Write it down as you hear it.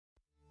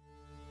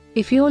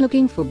If you're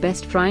looking for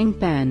best frying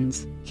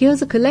pans,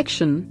 here's a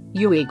collection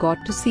you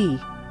got to see.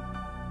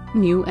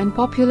 New and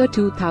popular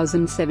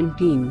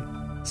 2017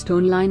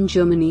 Stoneline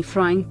Germany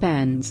frying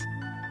pans.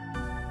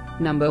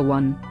 Number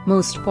 1,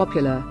 most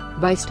popular,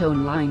 by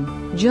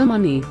Stoneline,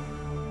 Germany.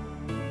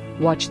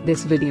 Watch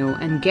this video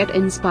and get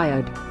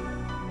inspired.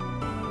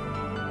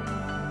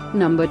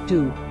 Number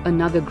 2,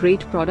 another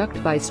great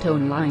product by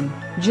Stoneline,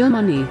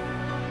 Germany.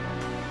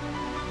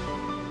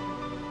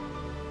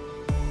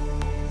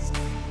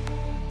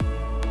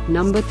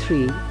 Number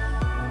 3.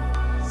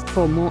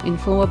 For more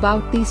info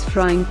about these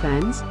frying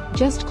pans,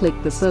 just click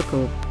the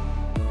circle.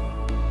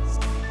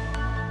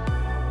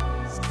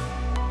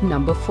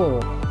 Number 4.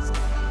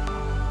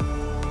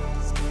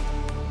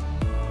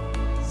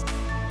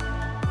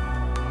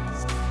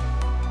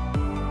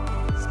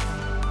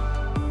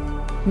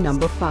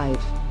 Number 5,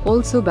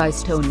 also by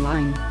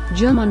Stoneline,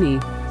 Germany.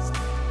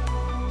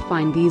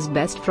 Find these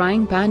best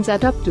frying pans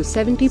at up to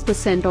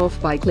 70% off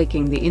by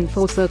clicking the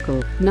info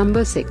circle.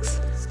 Number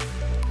 6.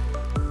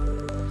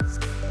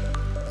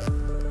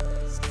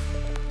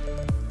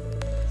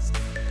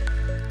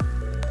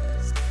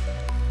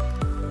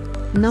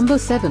 Number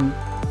 7.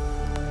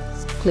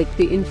 Click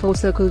the info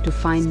circle to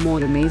find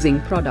more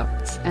amazing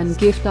products and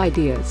gift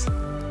ideas.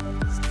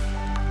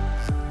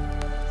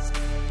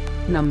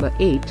 Number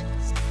 8.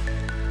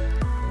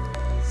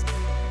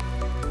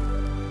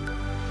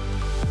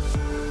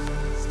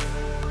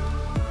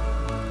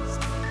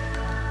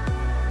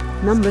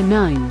 Number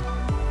 9.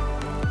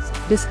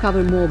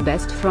 Discover more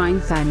best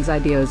frying pans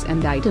ideas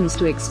and items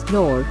to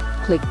explore,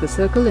 click the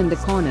circle in the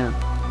corner.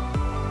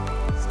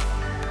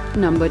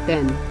 Number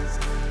 10.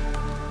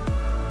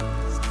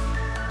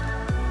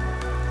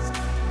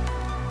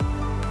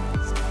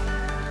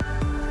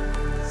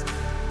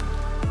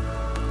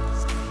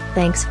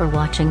 Thanks for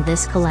watching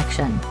this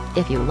collection.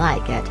 If you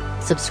like it,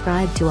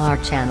 subscribe to our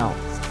channel.